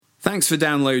Thanks for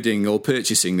downloading or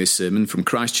purchasing this sermon from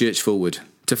Christ Church Fulwood.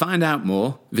 To find out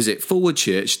more, visit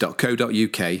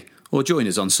fulwoodchurch.co.uk or join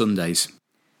us on Sundays.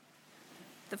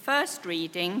 The first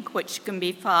reading, which can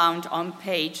be found on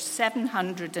page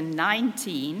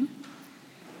 719,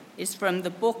 is from the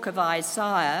book of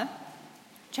Isaiah,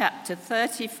 chapter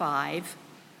 35,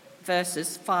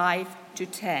 verses 5 to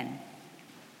 10.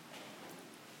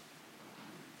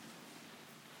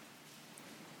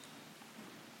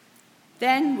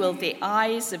 Then will the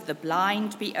eyes of the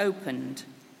blind be opened,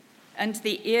 and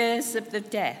the ears of the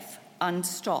deaf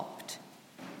unstopped.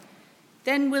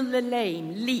 Then will the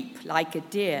lame leap like a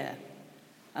deer,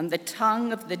 and the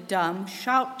tongue of the dumb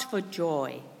shout for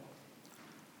joy.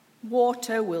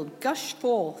 Water will gush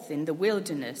forth in the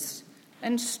wilderness,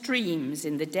 and streams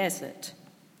in the desert.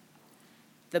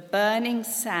 The burning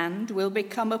sand will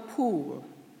become a pool,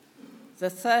 the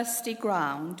thirsty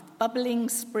ground bubbling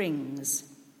springs.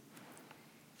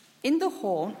 In the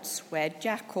haunts where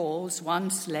jackals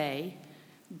once lay,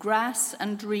 grass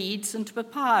and reeds and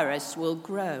papyrus will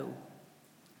grow,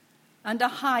 and a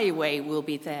highway will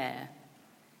be there.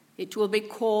 It will be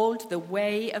called the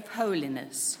Way of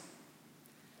Holiness.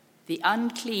 The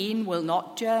unclean will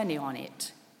not journey on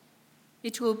it.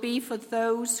 It will be for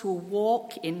those who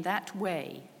walk in that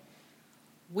way.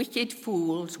 Wicked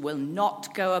fools will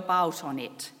not go about on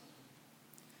it.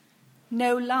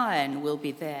 No lion will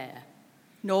be there,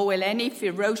 nor will any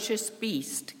ferocious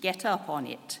beast get up on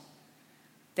it.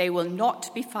 They will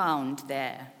not be found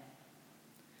there.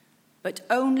 But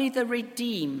only the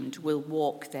redeemed will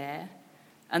walk there,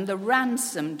 and the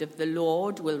ransomed of the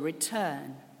Lord will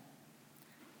return.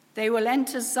 They will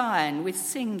enter Zion with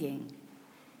singing.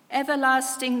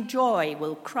 Everlasting joy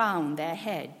will crown their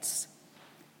heads.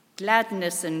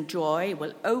 Gladness and joy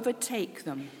will overtake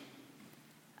them,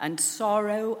 and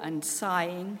sorrow and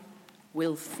sighing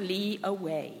will flee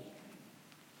away.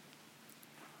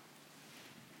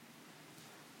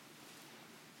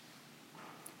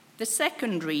 The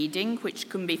second reading, which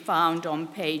can be found on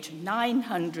page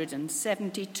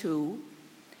 972,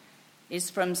 is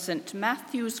from St.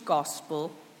 Matthew's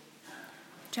Gospel,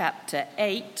 chapter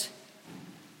 8,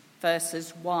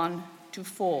 verses 1 to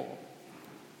 4.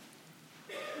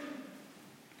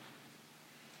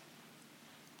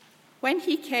 When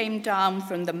he came down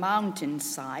from the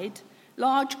mountainside,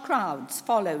 large crowds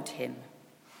followed him.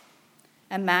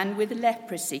 A man with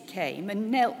leprosy came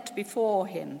and knelt before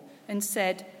him and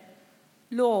said,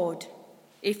 "Lord,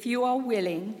 if you are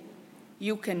willing,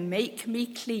 you can make me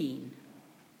clean."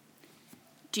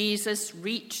 Jesus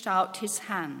reached out his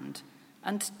hand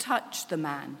and touched the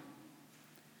man.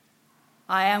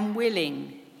 "I am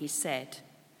willing," he said.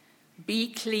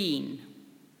 "Be clean."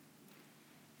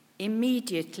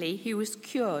 Immediately he was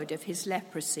cured of his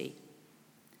leprosy.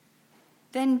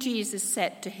 Then Jesus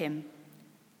said to him,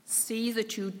 "See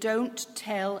that you don't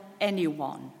tell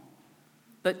anyone,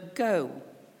 but go,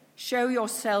 show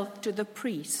yourself to the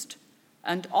priest,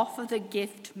 and offer the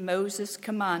gift Moses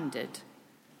commanded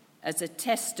as a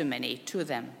testimony to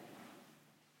them."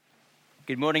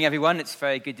 Good morning, everyone. It's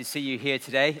very good to see you here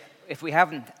today. If we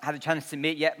haven't had a chance to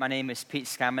meet yet, my name is Pete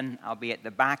Scammon. I'll be at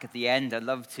the back at the end. I'd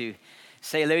love to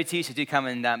say hello to you, so do come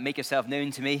and make yourself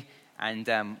known to me. And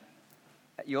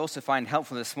you also find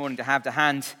helpful this morning to have to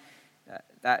hand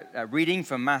that reading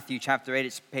from Matthew chapter 8.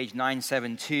 It's page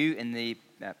 972 in the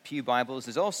Pew Bibles.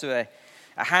 There's also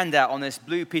a handout on this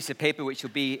blue piece of paper, which will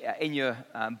be in your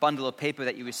bundle of paper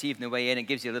that you received on the way in. It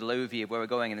gives you a little overview of where we're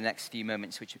going in the next few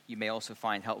moments, which you may also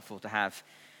find helpful to have.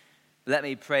 But let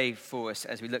me pray for us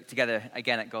as we look together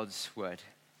again at God's word.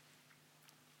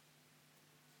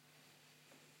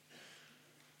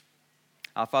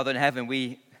 Our Father in heaven,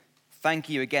 we thank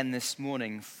you again this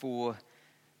morning for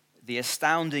the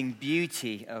astounding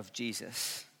beauty of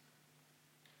Jesus.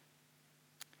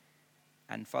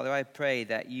 And Father, I pray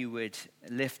that you would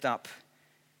lift up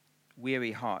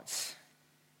weary hearts,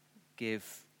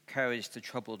 give courage to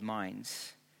troubled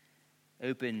minds,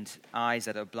 opened eyes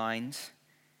that are blind.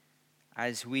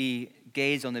 As we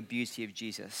gaze on the beauty of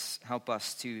Jesus, help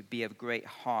us to be of great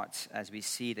heart as we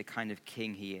see the kind of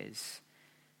King he is.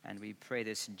 And we pray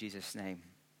this in Jesus' name.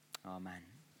 Amen.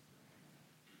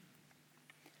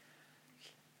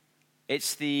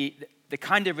 It's the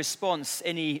kind of response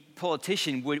any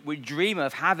politician would dream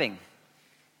of having.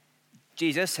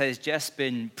 Jesus has just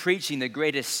been preaching the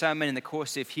greatest sermon in the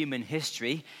course of human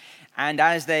history. And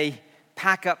as they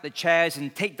pack up the chairs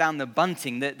and take down the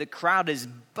bunting, the crowd is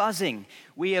buzzing.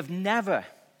 We have never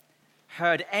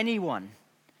heard anyone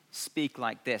speak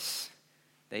like this,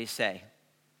 they say.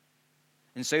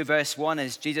 And so verse 1,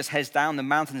 as Jesus heads down the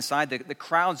mountainside, the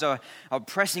crowds are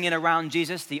pressing in around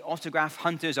Jesus. The autograph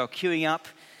hunters are queuing up.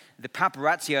 The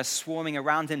paparazzi are swarming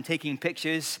around him, taking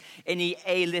pictures. Any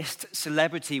A-list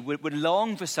celebrity would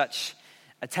long for such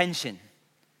attention.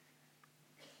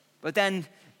 But then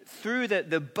through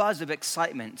the buzz of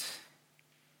excitement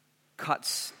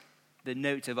cuts the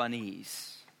note of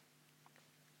unease.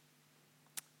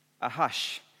 A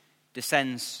hush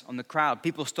descends on the crowd.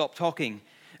 People stop talking.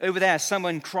 Over there,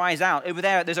 someone cries out. Over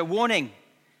there, there's a warning.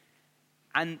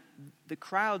 And the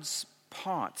crowds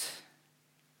part.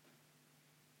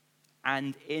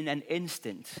 And in an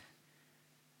instant,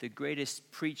 the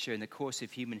greatest preacher in the course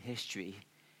of human history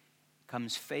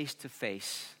comes face to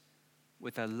face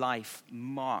with a life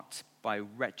marked by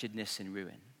wretchedness and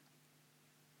ruin.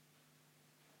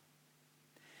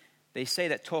 They say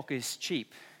that talk is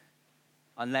cheap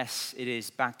unless it is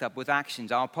backed up with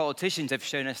actions. Our politicians have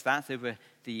shown us that over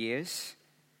the years.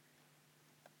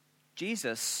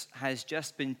 Jesus has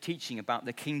just been teaching about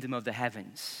the kingdom of the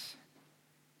heavens.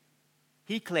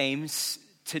 He claims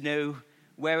to know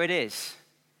where it is.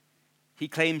 He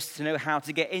claims to know how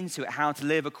to get into it, how to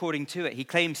live according to it. He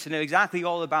claims to know exactly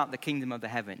all about the kingdom of the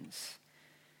heavens.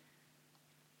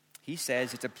 He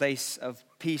says it's a place of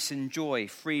peace and joy,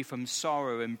 free from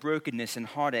sorrow and brokenness and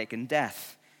heartache and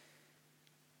death.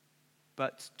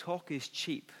 But talk is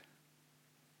cheap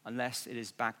unless it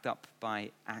is backed up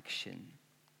by action.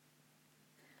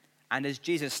 And as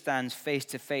Jesus stands face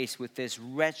to face with this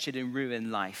wretched and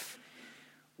ruined life,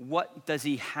 what does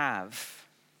he have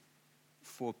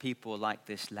for people like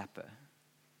this leper?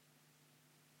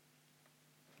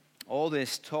 All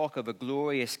this talk of a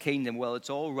glorious kingdom, well, it's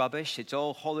all rubbish, it's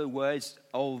all hollow words,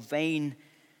 all vain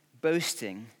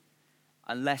boasting,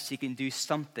 unless he can do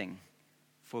something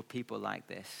for people like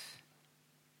this.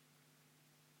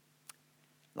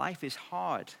 Life is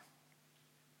hard.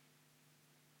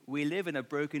 We live in a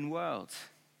broken world.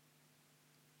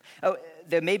 Oh,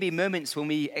 there may be moments when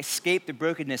we escape the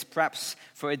brokenness, perhaps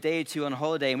for a day or two on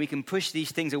holiday, and we can push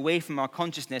these things away from our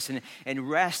consciousness and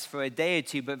rest for a day or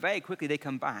two, but very quickly they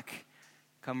come back,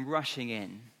 come rushing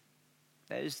in.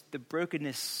 There's the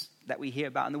brokenness that we hear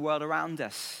about in the world around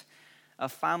us. A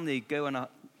family go on a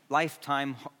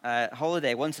lifetime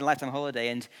holiday, once in a lifetime holiday,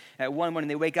 and one morning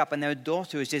they wake up and their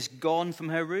daughter is just gone from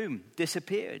her room,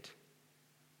 disappeared.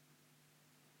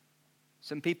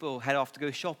 Some people head off to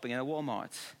go shopping in a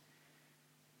Walmart.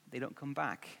 They don't come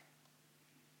back.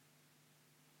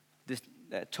 This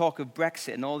talk of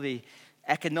Brexit and all the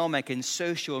economic and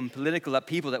social and political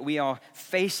upheaval that we are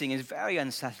facing is very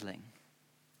unsettling.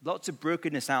 Lots of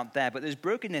brokenness out there, but there's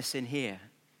brokenness in here.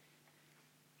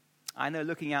 I know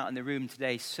looking out in the room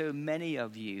today, so many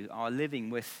of you are living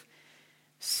with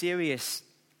serious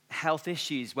health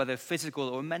issues, whether physical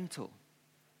or mental.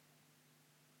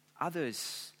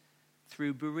 Others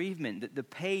through bereavement, that the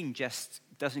pain just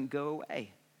doesn't go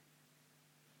away.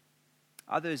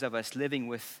 Others of us living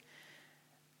with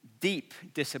deep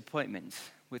disappointment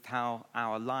with how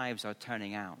our lives are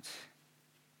turning out.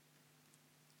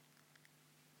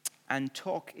 And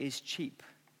talk is cheap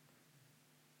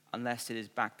unless it is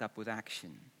backed up with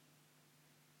action.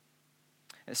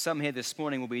 Some here this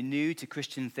morning will be new to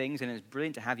Christian things, and it's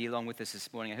brilliant to have you along with us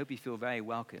this morning. I hope you feel very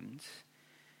welcomed.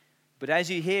 But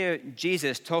as you hear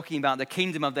Jesus talking about the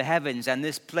kingdom of the heavens and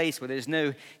this place where there's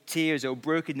no tears or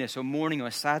brokenness or mourning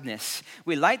or sadness,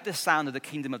 we like the sound of the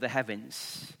kingdom of the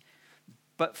heavens.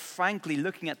 But frankly,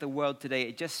 looking at the world today,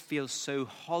 it just feels so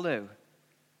hollow.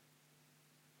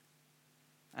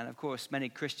 And of course, many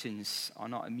Christians are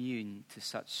not immune to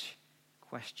such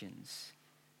questions.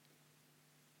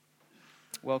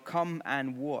 Well, come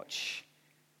and watch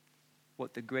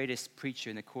what the greatest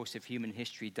preacher in the course of human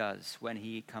history does when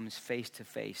he comes face to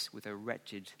face with a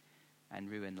wretched and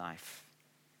ruined life.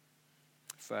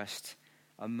 First,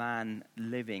 a man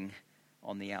living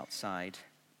on the outside.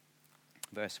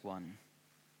 Verse 1.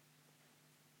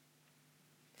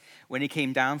 When he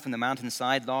came down from the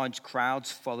mountainside, large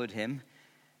crowds followed him.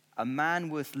 A man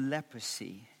with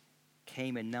leprosy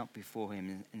came and knelt before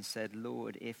him and said,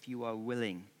 "Lord, if you are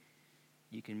willing,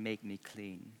 you can make me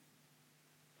clean."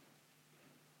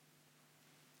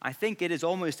 I think it is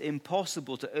almost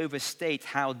impossible to overstate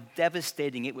how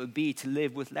devastating it would be to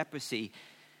live with leprosy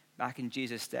back in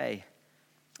Jesus' day.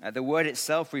 The word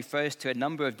itself refers to a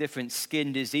number of different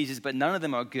skin diseases, but none of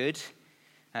them are good.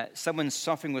 Someone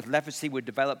suffering with leprosy would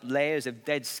develop layers of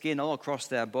dead skin all across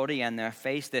their body and their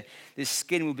face. The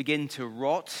skin will begin to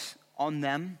rot on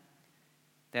them.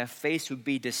 Their face would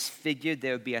be disfigured.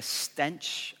 There would be a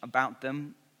stench about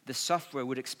them. The sufferer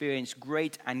would experience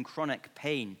great and chronic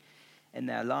pain in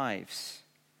their lives.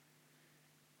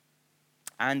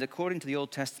 And according to the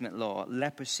Old Testament law,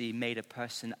 leprosy made a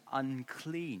person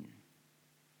unclean.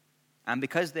 And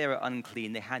because they were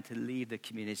unclean, they had to leave the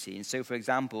community. And so, for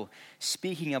example,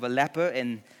 speaking of a leper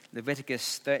in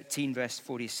Leviticus 13, verse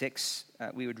 46,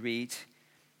 we would read,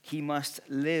 "He must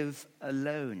live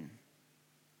alone.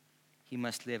 He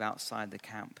must live outside the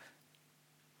camp."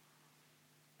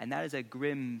 And that is a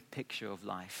grim picture of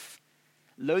life.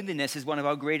 Loneliness is one of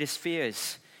our greatest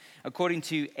fears. According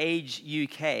to Age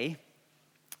UK,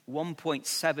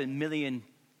 1.7 million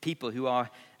people who are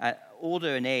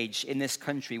older in age in this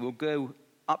country will go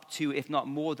up to, if not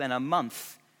more than a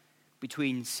month,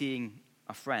 between seeing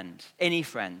a friend, any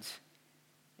friend,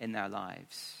 in their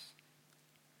lives.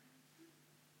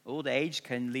 Old age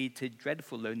can lead to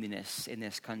dreadful loneliness in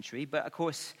this country, but of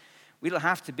course, we don't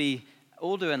have to be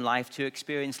older in life to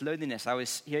experience loneliness. I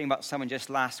was hearing about someone just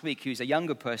last week who's a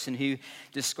younger person who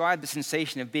described the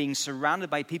sensation of being surrounded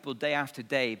by people day after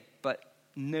day, but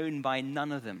known by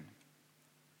none of them.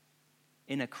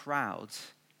 In a crowd,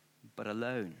 but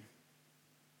alone.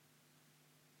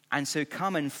 And so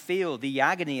come and feel the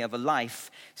agony of a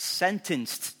life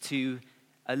sentenced to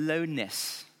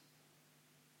aloneness.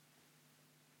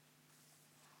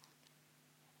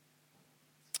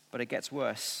 But it gets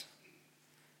worse.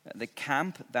 The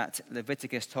camp that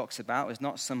Leviticus talks about is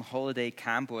not some holiday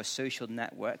camp or a social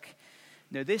network.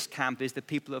 No, this camp is the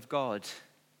people of God.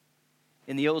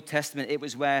 In the Old Testament, it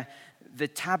was where the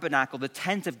tabernacle, the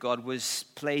tent of God, was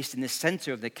placed in the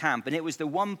center of the camp. And it was the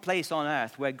one place on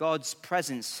earth where God's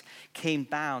presence came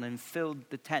down and filled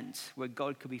the tent, where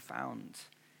God could be found.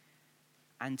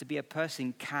 And to be a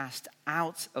person cast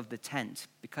out of the tent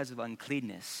because of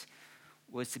uncleanness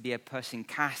was to be a person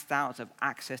cast out of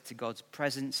access to God's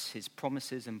presence, his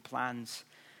promises and plans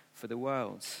for the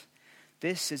world.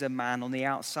 This is a man on the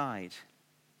outside.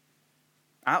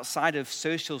 Outside of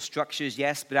social structures,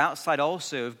 yes, but outside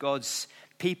also of God's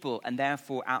people, and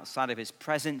therefore outside of his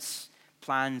presence,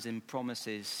 plans, and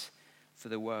promises for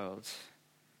the world.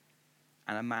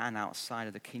 And a man outside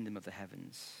of the kingdom of the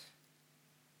heavens.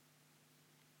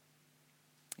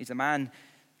 He's a man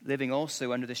living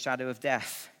also under the shadow of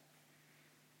death.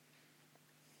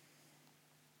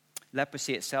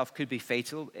 Leprosy itself could be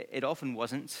fatal. It often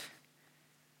wasn't.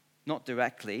 Not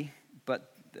directly,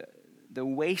 but the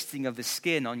wasting of the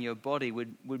skin on your body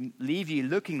would leave you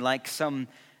looking like some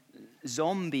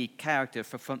zombie character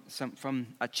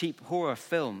from a cheap horror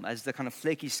film, as the kind of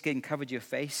flaky skin covered your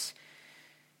face.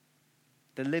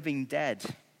 The living dead.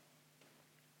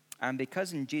 And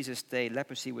because in Jesus' day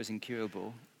leprosy was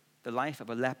incurable, the life of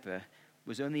a leper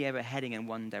was only ever heading in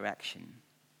one direction,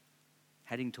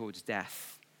 heading towards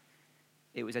death.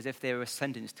 It was as if they were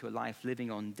sentenced to a life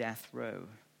living on death row.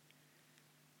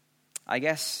 I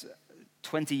guess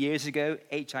 20 years ago,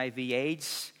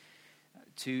 HIV/AIDS,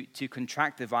 to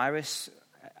contract the virus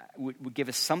would give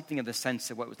us something of the sense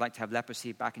of what it was like to have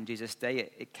leprosy back in Jesus'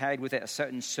 day. It carried with it a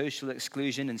certain social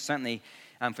exclusion, and certainly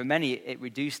for many it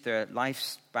reduced their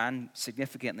lifespan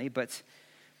significantly. But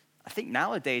I think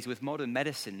nowadays with modern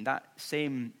medicine, that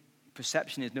same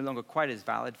perception is no longer quite as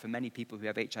valid for many people who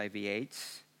have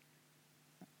HIV/AIDS.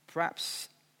 Perhaps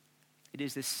it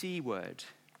is the C word.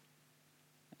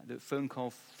 The phone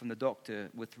call from the doctor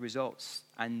with results,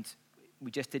 and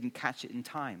we just didn't catch it in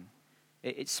time.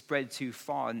 It spread too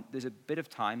far, and there's a bit of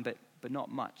time, but not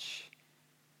much.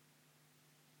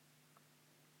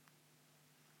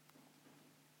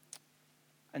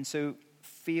 And so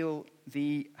feel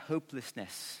the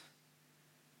hopelessness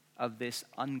of this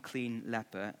unclean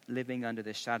leper living under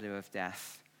the shadow of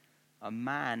death, a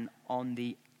man on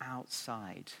the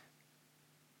outside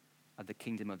of the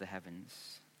kingdom of the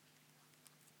heavens.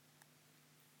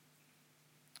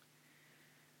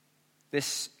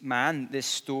 This man, this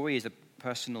story is a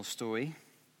personal story,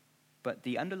 but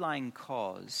the underlying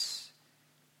cause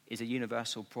is a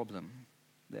universal problem.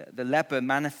 The leper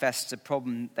manifests a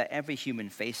problem that every human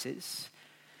faces.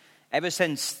 Ever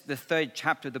since the third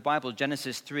chapter of the Bible,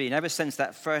 Genesis 3, and ever since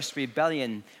that first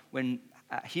rebellion when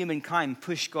humankind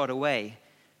pushed God away,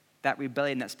 that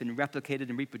rebellion that's been replicated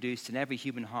and reproduced in every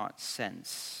human heart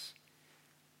since.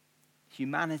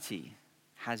 Humanity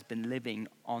has been living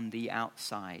on the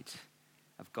outside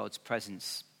of God's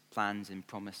presence, plans, and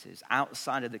promises,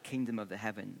 outside of the kingdom of the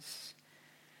heavens.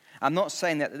 I'm not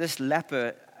saying that this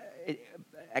leper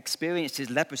experienced his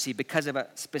leprosy because of a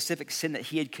specific sin that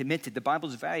he had committed. The Bible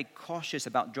is very cautious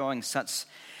about drawing such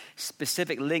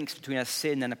specific links between a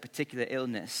sin and a particular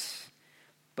illness.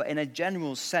 But in a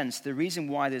general sense, the reason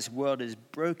why this world is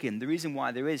broken, the reason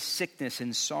why there is sickness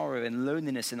and sorrow and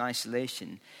loneliness and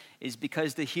isolation, is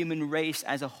because the human race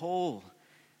as a whole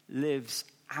lives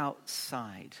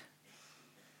outside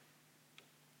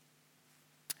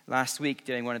Last week,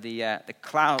 during one of the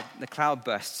cloud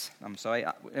bursts,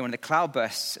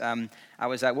 I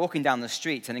was walking down the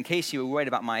street, and in case you were worried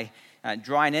about my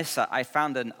dryness, I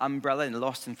found an umbrella in a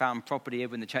lost and found property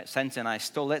over in the church center, and I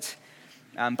stole it.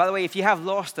 By the way, if you have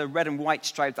lost a red and white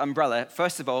striped umbrella,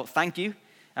 first of all, thank you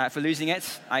for losing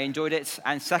it. I enjoyed it.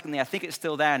 And secondly, I think it's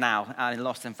still there now in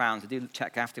Lost and Found. So do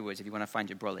check afterwards if you want to find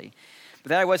your brolly. But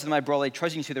there I was with my brolly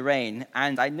trudging through the rain,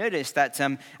 and I noticed that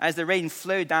as the rain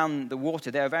flowed down the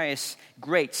water, there are various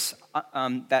grates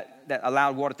that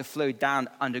allowed water to flow down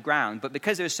underground. But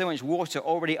because there was so much water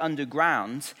already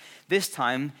underground, this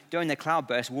time, during the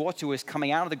cloudburst, water was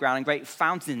coming out of the ground in great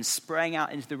fountains spraying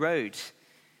out into the road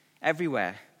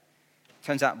everywhere.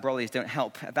 Turns out brollies don't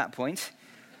help at that point.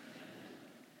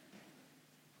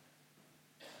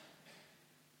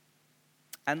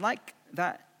 And like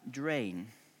that drain,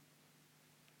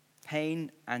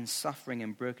 pain and suffering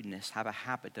and brokenness have a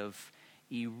habit of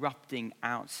erupting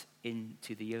out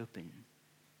into the open.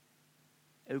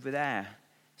 Over there,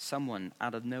 someone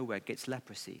out of nowhere gets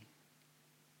leprosy.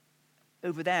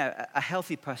 Over there, a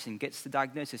healthy person gets the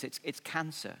diagnosis. It's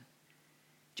cancer.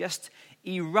 Just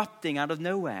erupting out of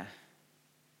nowhere.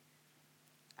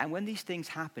 And when these things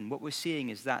happen, what we're seeing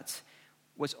is that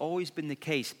what's always been the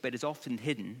case, but is often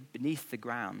hidden beneath the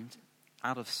ground,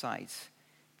 out of sight,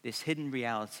 this hidden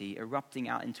reality erupting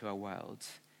out into our world,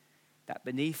 that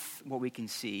beneath what we can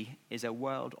see is a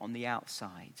world on the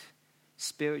outside,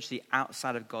 spiritually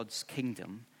outside of God's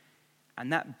kingdom.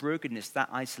 And that brokenness, that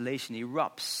isolation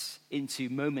erupts into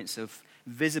moments of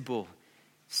visible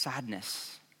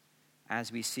sadness,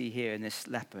 as we see here in this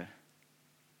leper.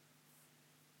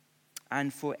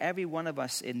 And for every one of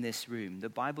us in this room, the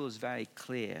Bible is very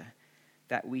clear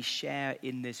that we share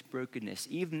in this brokenness.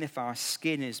 Even if our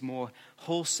skin is more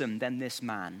wholesome than this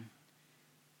man,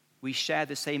 we share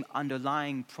the same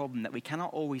underlying problem that we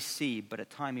cannot always see, but at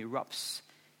times erupts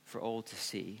for all to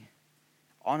see.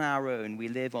 On our own, we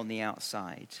live on the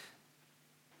outside.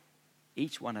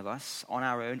 Each one of us, on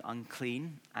our own,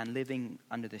 unclean and living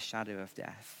under the shadow of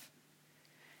death.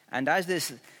 And as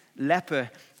this leper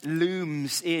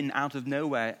looms in out of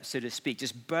nowhere, so to speak,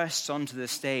 just bursts onto the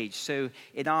stage, so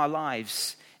in our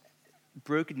lives,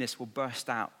 brokenness will burst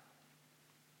out.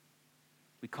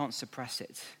 We can't suppress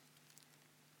it.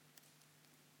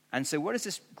 And so what does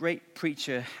this great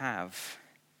preacher have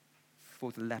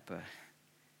for the leper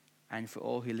and for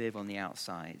all who live on the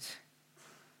outside?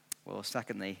 Well,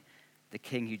 secondly, the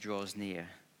king who draws near.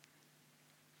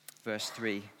 Verse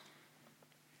 3.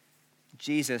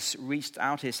 Jesus reached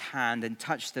out his hand and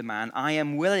touched the man. "I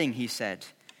am willing," he said.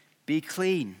 "Be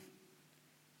clean."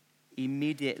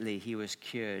 Immediately he was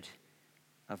cured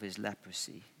of his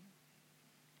leprosy.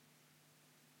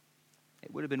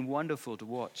 It would have been wonderful to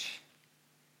watch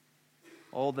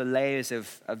all the layers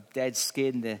of dead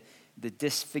skin, the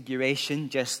disfiguration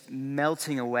just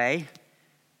melting away,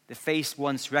 the face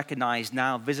once recognized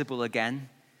now visible again,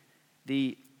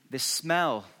 the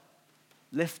smell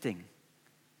lifting,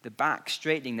 the back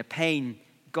straightening, the pain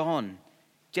gone,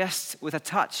 just with a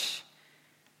touch.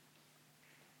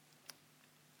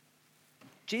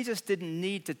 Jesus didn't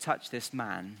need to touch this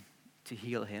man to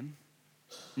heal him.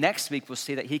 Next week, we'll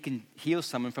see that he can heal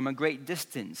someone from a great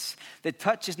distance. The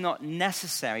touch is not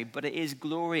necessary, but it is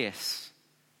glorious.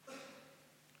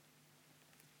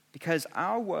 Because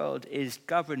our world is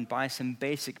governed by some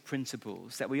basic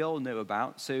principles that we all know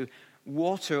about. So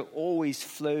water always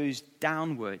flows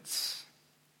downwards.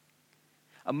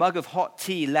 A mug of hot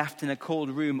tea left in a cold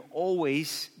room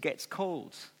always gets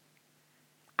cold.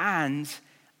 And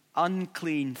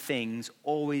unclean things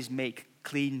always make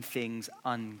clean things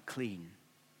unclean.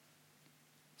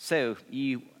 So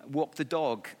you walk the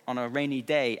dog on a rainy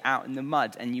day out in the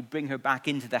mud and you bring her back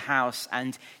into the house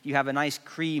and you have a nice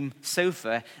cream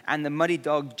sofa and the muddy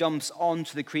dog jumps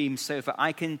onto the cream sofa.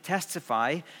 I can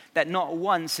testify that not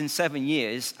once in 7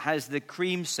 years has the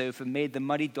cream sofa made the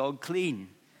muddy dog clean.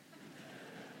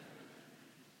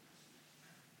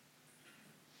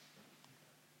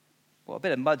 Well, a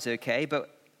bit of mud's okay, but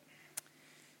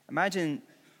imagine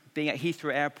being at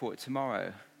Heathrow Airport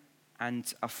tomorrow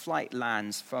and a flight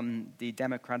lands from the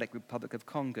Democratic Republic of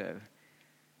Congo,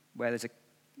 where there's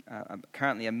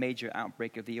currently a major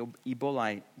outbreak of the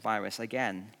Ebola virus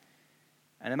again.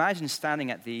 And imagine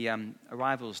standing at the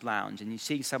arrivals lounge and you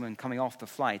see someone coming off the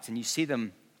flight and you see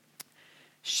them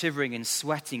shivering and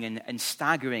sweating and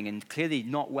staggering and clearly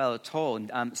not well at all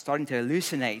and starting to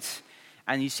hallucinate.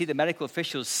 And you see the medical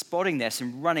officials spotting this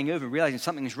and running over, realizing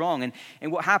something's wrong.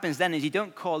 And what happens then is you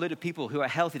don't call a load of people who are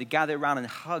healthy to gather around and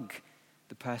hug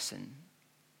the person.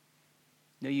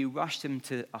 No, you rush them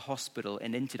to a hospital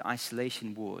and into an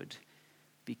isolation ward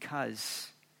because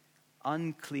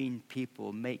unclean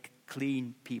people make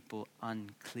clean people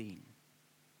unclean.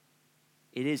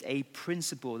 It is a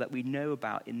principle that we know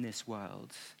about in this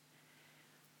world.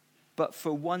 But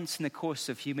for once in the course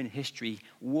of human history,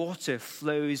 water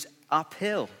flows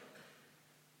uphill.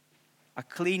 A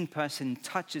clean person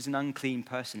touches an unclean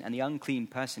person, and the unclean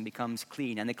person becomes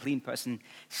clean, and the clean person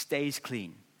stays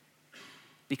clean.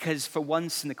 Because for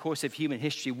once in the course of human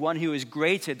history, one who is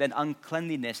greater than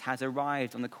uncleanliness has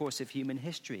arrived on the course of human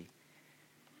history.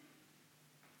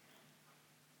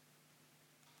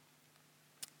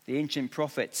 The ancient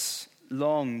prophets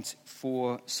longed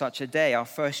for such a day. Our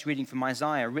first reading from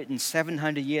Isaiah, written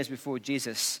 700 years before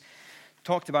Jesus,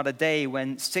 talked about a day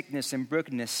when sickness and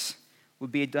brokenness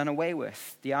would be done away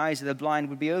with. The eyes of the blind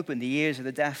would be opened, the ears of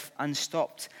the deaf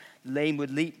unstopped. The lame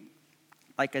would leap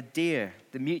like a deer,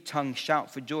 the mute tongue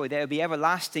shout for joy. There would be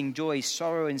everlasting joy.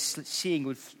 Sorrow and sighing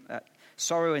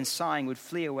would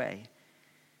flee away.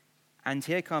 And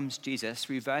here comes Jesus,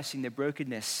 reversing the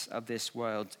brokenness of this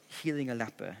world, healing a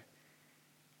leper.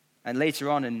 And later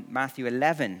on in Matthew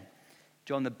 11,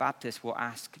 John the Baptist will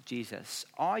ask Jesus,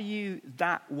 "Are you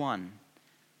that one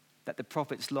that the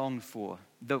prophets longed for,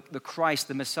 the Christ,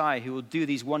 the Messiah, who will do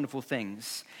these wonderful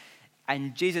things?"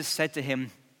 And Jesus said to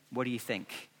him, "What do you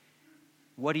think?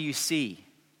 What do you see?"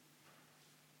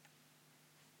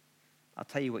 I'll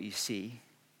tell you what you see.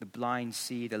 The blind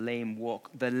see, the lame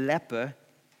walk. The leper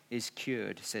is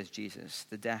cured, says Jesus.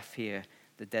 The deaf hear,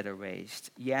 the dead are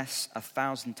raised. Yes,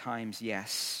 1,000 times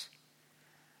yes.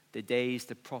 The days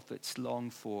the prophets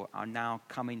long for are now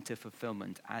coming to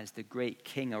fulfillment as the great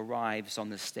King arrives on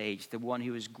the stage, the one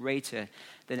who is greater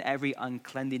than every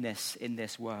uncleanliness in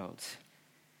this world.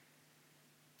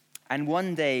 And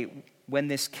one day, when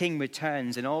this King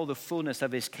returns in all the fullness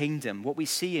of his kingdom, what we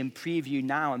see in preview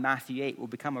now in Matthew 8 will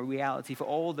become a reality for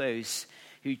all those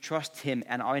who trust him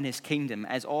and are in his kingdom,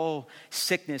 as all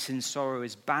sickness and sorrow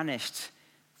is banished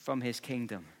from his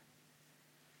kingdom.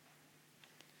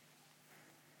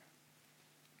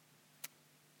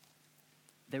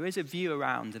 There is a view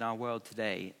around in our world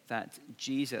today that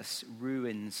Jesus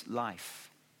ruins life,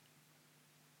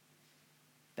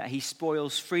 that he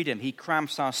spoils freedom, he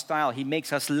cramps our style, he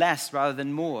makes us less rather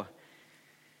than more.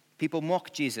 People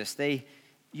mock Jesus, they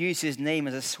use his name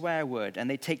as a swear word, and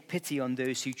they take pity on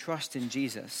those who trust in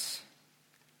Jesus.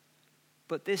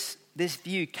 But this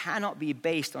view cannot be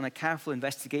based on a careful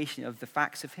investigation of the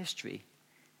facts of history.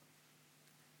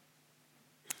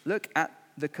 Look at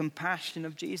the compassion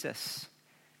of Jesus.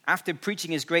 After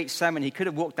preaching his great sermon, he could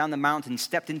have walked down the mountain,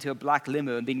 stepped into a black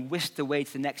limo, and been whisked away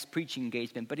to the next preaching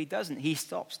engagement. But he doesn't. He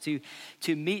stops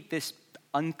to meet this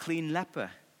unclean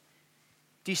leper.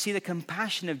 Do you see the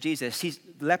compassion of Jesus? The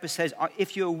leper says,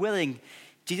 "If you're willing,"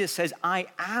 Jesus says, "I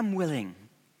am willing."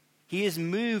 He is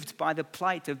moved by the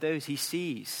plight of those he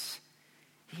sees.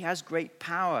 He has great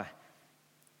power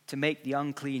to make the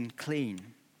unclean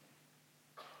clean.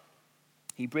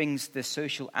 He brings the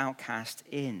social outcast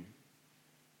in.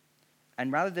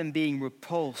 And rather than being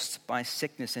repulsed by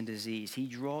sickness and disease, he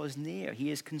draws near. He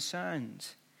is concerned.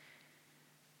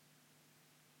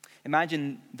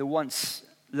 Imagine the once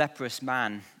leprous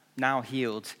man, now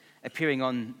healed, appearing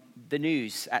on the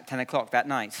news at 10 o'clock that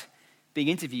night, being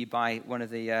interviewed by one of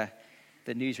the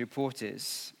news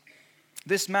reporters.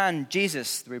 "This man,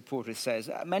 Jesus," the reporter says,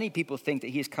 "many people think that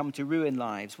he has come to ruin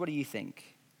lives. What do you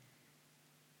think?"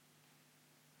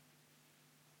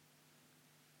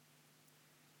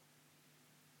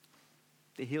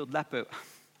 The healed leper,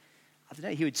 I don't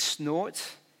know, he would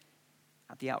snort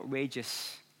at the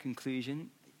outrageous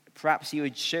conclusion. Perhaps he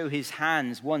would show his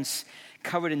hands, once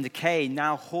covered in decay,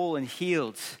 now whole and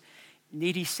healed.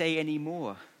 Need he say any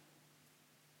more?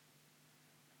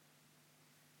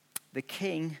 The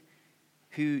King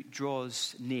who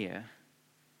draws near,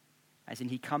 as in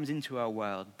he comes into our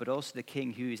world, but also the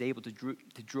King who is able to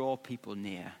draw people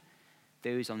near,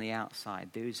 those on the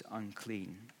outside, those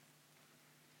unclean.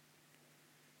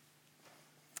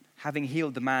 Having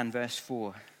healed the man, verse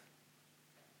 4,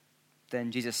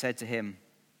 then Jesus said to him,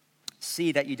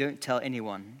 "See that you don't tell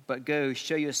anyone, but go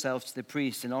show yourselves to the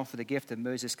priest and offer the gift that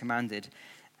Moses commanded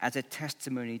as a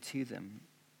testimony to them."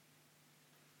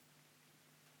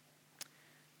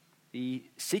 The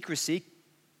secrecy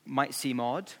might seem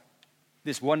odd.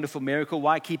 This wonderful miracle,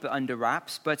 why keep it under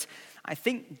wraps? But I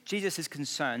think Jesus is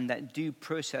concerned that due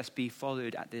process be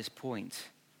followed at this point.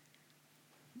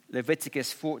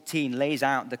 Leviticus 14 lays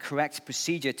out the correct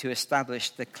procedure to establish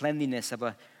the cleanliness of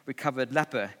a recovered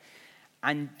leper.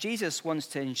 And Jesus wants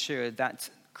to ensure that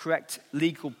correct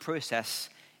legal process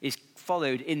is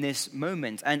followed in this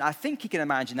moment. And I think you can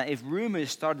imagine that if rumors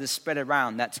started to spread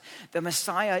around that the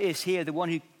Messiah is here, the one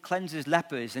who cleanses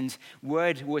lepers, and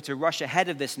word were to rush ahead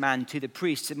of this man to the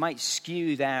priests, it might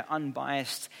skew their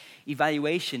unbiased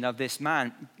evaluation of this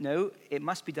man. No, it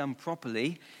must be done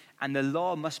properly, and the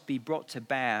law must be brought to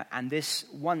bear, and this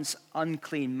once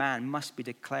unclean man must be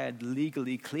declared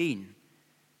legally clean.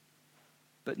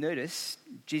 But notice,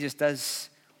 Jesus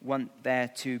does want there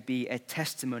to be a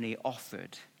testimony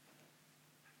offered.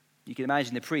 You can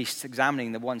imagine the priest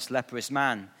examining the once leprous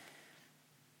man.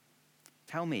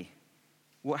 Tell me,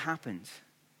 what happened?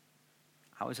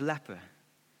 I was a leper.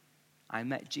 I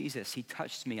met Jesus. He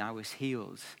touched me. I was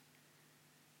healed.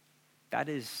 That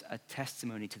is a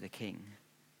testimony to the king.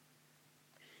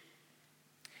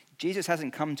 Jesus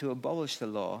hasn't come to abolish the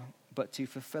law, but to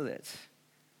fulfill it.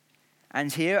 And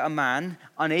here a man,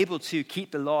 unable to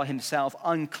keep the law himself,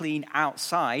 unclean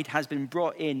outside, has been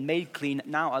brought in, made clean,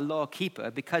 now a law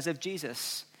keeper because of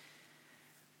Jesus.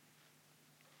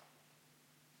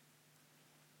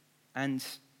 And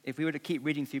if we were to keep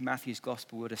reading through Matthew's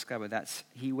gospel, we'll discover that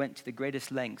he went to the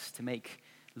greatest lengths to make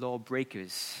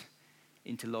lawbreakers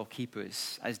into law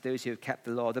keepers, as those who have kept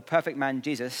the law. The perfect man,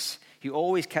 Jesus, who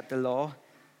always kept the law,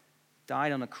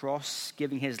 died on a cross,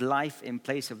 giving his life in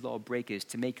place of lawbreakers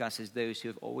to make us as those who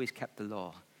have always kept the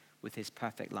law with his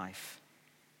perfect life.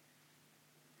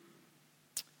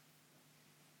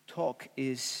 Talk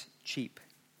is cheap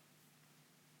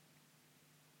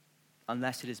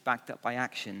unless it is backed up by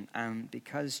action. And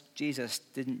because Jesus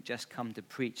didn't just come to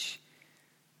preach,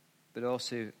 but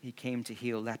also he came to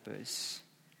heal lepers,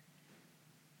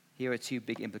 here are two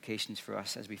big implications for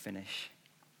us as we finish.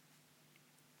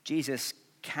 Jesus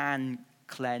can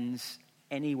cleanse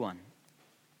anyone.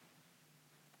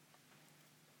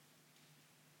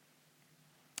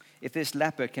 If this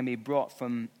leper can be brought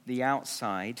from the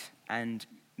outside and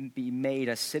be made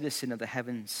a citizen of the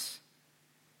heavens,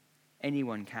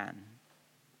 anyone can.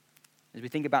 As we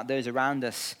think about those around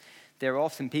us, there are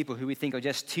often people who we think are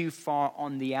just too far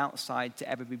on the outside to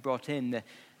ever be brought in.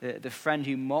 The friend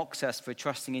who mocks us for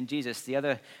trusting in Jesus, the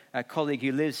other colleague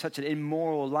who lives such an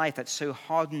immoral life that's so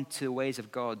hardened to the ways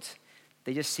of God,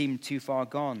 they just seem too far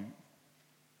gone.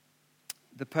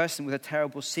 The person with a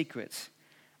terrible secret,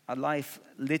 a life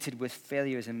littered with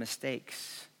failures and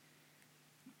mistakes,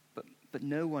 but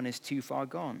no one is too far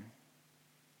gone.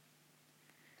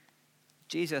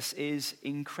 Jesus is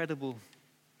incredible.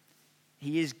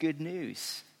 He is good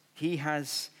news. He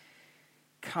has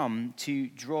come to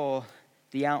draw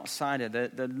the outsider,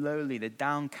 the lowly, the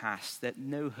downcast, that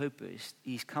no hope is.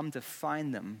 He's come to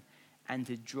find them and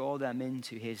to draw them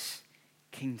into his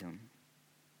kingdom.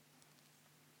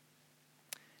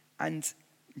 And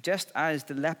just as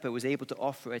the leper was able to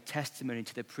offer a testimony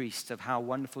to the priest of how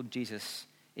wonderful Jesus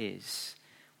is,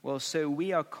 well, so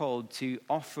we are called to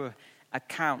offer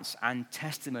accounts and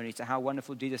testimony to how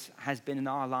wonderful Jesus has been in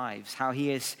our lives, how he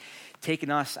has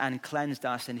taken us and cleansed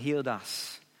us and healed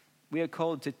us. We are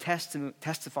called to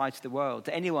testify to the world,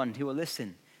 to anyone who will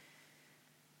listen.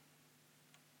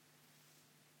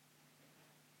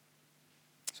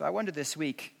 So I wonder this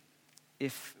week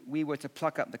if we were to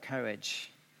pluck up the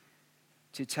courage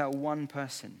to tell one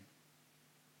person,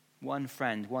 one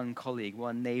friend, one colleague,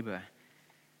 one neighbor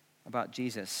about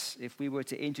Jesus, if we were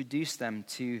to introduce them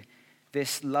to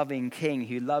this loving king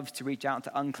who loves to reach out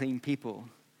to unclean people,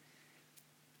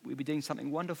 we'd be doing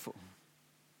something wonderful.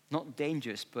 Not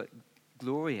dangerous, but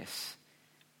glorious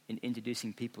in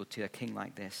introducing people to a king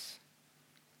like this.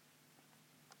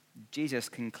 Jesus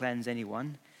can cleanse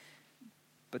anyone,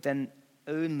 but then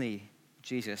only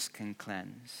Jesus can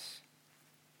cleanse.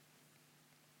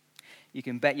 You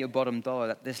can bet your bottom dollar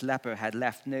that this leper had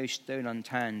left no stone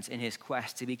unturned in his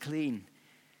quest to be clean.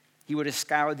 He would have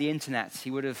scoured the internet.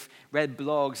 He would have read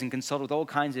blogs and consulted with all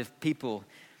kinds of people.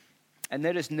 And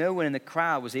notice no one in the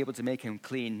crowd was able to make him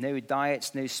clean. No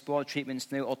diets, no sport treatments,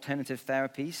 no alternative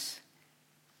therapies.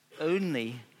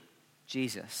 Only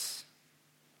Jesus.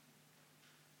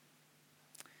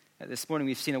 This morning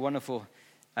we've seen a wonderful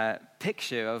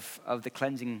picture of the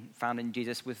cleansing found in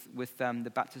Jesus with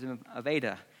the baptism of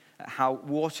Ada. How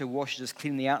water washes us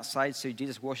clean on the outside, so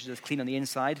Jesus washes us clean on the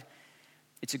inside.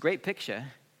 It's a great picture,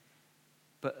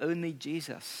 but only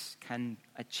Jesus can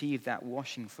achieve that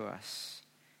washing for us.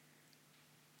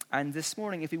 And this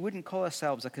morning, if we wouldn't call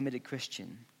ourselves a committed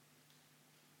Christian,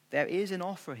 there is an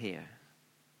offer here.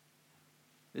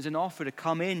 There's an offer to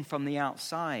come in from the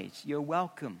outside. You're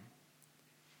welcome.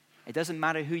 It doesn't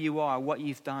matter who you are, what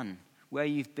you've done, where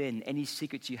you've been, any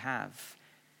secrets you have.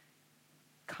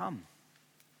 Come.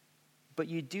 but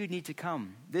you do need to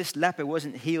come. This leper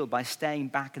wasn't healed by staying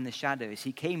back in the shadows.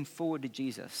 He came forward to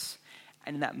Jesus,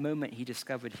 and in that moment he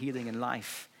discovered healing and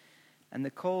life. And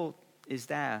the call is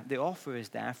there, the offer is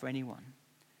there for anyone.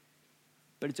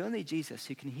 But it's only Jesus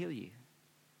who can heal you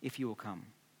if you will come.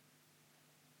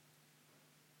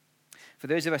 For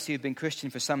those of us who have been Christian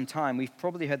for some time, we've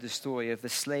probably heard the story of the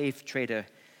slave trader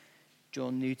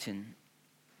John Newton.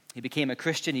 He became a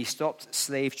Christian, he stopped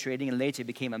slave trading, and later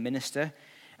became a minister.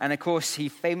 And of course, he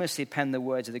famously penned the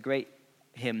words of the great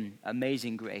hymn,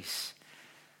 Amazing Grace.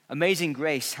 Amazing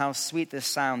grace, how sweet the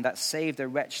sound that saved a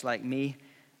wretch like me.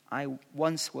 I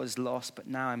once was lost, but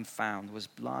now I'm found, was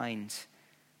blind,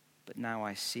 but now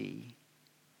I see.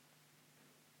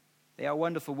 They are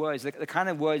wonderful words, the kind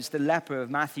of words the leper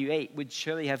of Matthew 8 would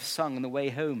surely have sung on the way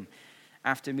home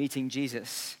after meeting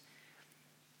Jesus.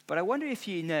 But I wonder if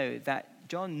you know that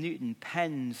John Newton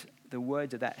penned the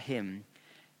words of that hymn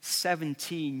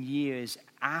 17 years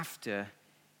after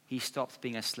he stopped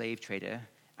being a slave trader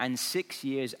and 6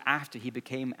 years after he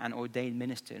became an ordained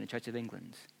minister in the Church of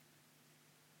England.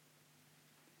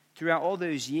 Throughout all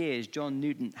those years, John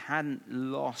Newton hadn't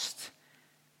lost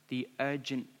the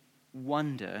urgent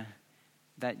wonder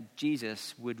that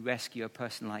Jesus would rescue a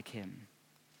person like him.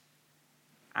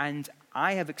 And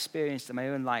I have experienced in my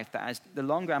own life that as the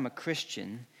longer I'm a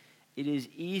Christian, it is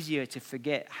easier to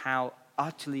forget how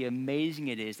utterly amazing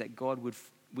it is that God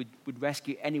would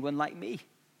rescue anyone like me.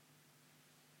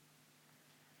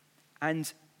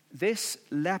 And this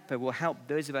leper will help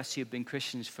those of us who have been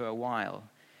Christians for a while,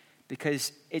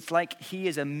 because it's like he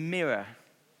is a mirror.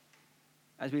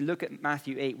 As we look at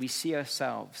Matthew 8, we see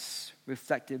ourselves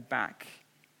reflected back.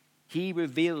 He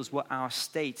reveals what our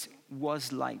state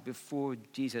was like before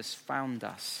Jesus found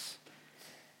us.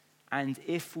 And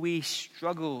if we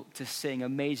struggle to sing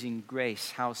Amazing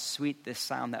Grace, how sweet the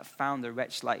sound that found a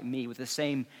wretch like me, with the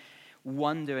same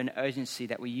wonder and urgency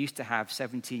that we used to have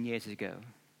 17 years ago,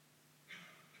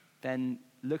 then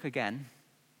look again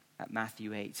at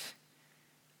Matthew 8,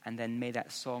 and then may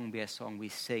that song be a song we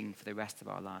sing for the rest of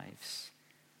our lives.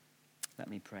 Let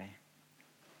me pray.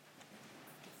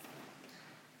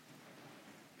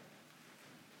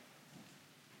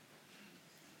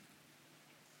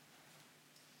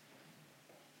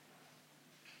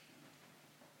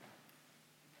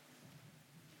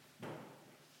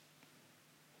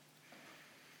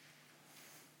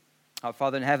 Our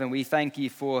Father in heaven, we thank you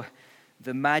for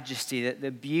the majesty, the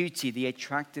beauty, the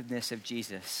attractiveness of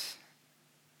Jesus.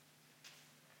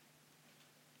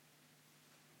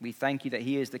 We thank you that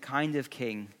he is the kind of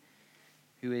king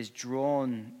who is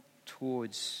drawn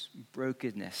towards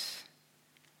brokenness,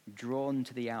 drawn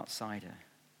to the outsider.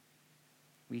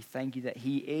 We thank you that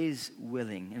he is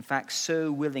willing, in fact,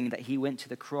 so willing that he went to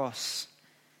the cross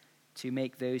to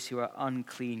make those who are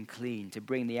unclean clean, to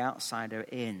bring the outsider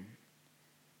in.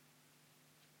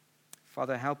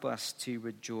 Father, help us to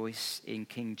rejoice in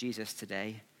King Jesus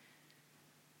today,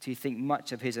 to think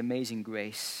much of his amazing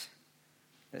grace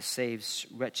that saves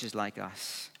wretches like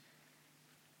us.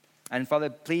 And Father,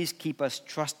 please keep us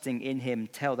trusting in him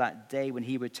till that day when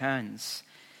he returns,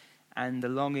 and the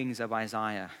longings of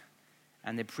Isaiah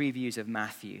and the previews of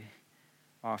Matthew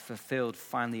are fulfilled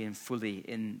finally and fully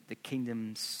in the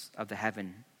kingdoms of the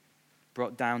heaven,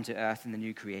 brought down to earth in the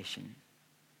new creation.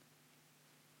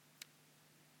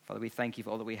 Father, we thank you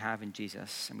for all that we have in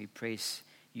Jesus, and we praise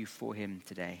you for him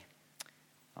today.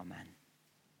 Amen.